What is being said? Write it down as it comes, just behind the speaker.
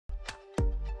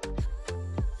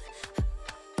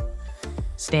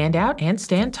Stand out and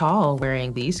stand tall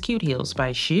wearing these cute heels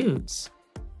by Schutz.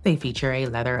 They feature a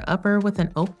leather upper with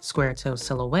an open square toe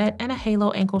silhouette and a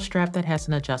halo ankle strap that has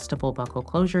an adjustable buckle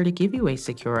closure to give you a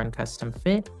secure and custom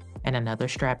fit, and another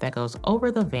strap that goes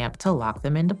over the vamp to lock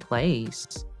them into place.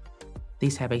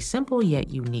 These have a simple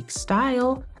yet unique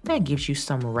style that gives you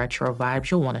some retro vibes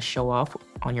you'll want to show off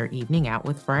on your evening out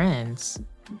with friends.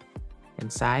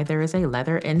 Inside, there is a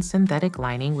leather and synthetic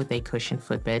lining with a cushioned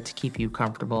footbed to keep you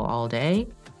comfortable all day.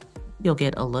 You'll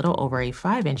get a little over a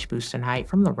 5-inch boost in height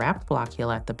from the wrapped block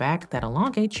heel at the back that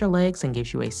elongates your legs and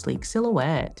gives you a sleek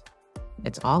silhouette.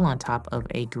 It's all on top of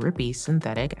a grippy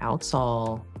synthetic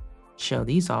outsole. Show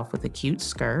these off with a cute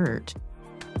skirt.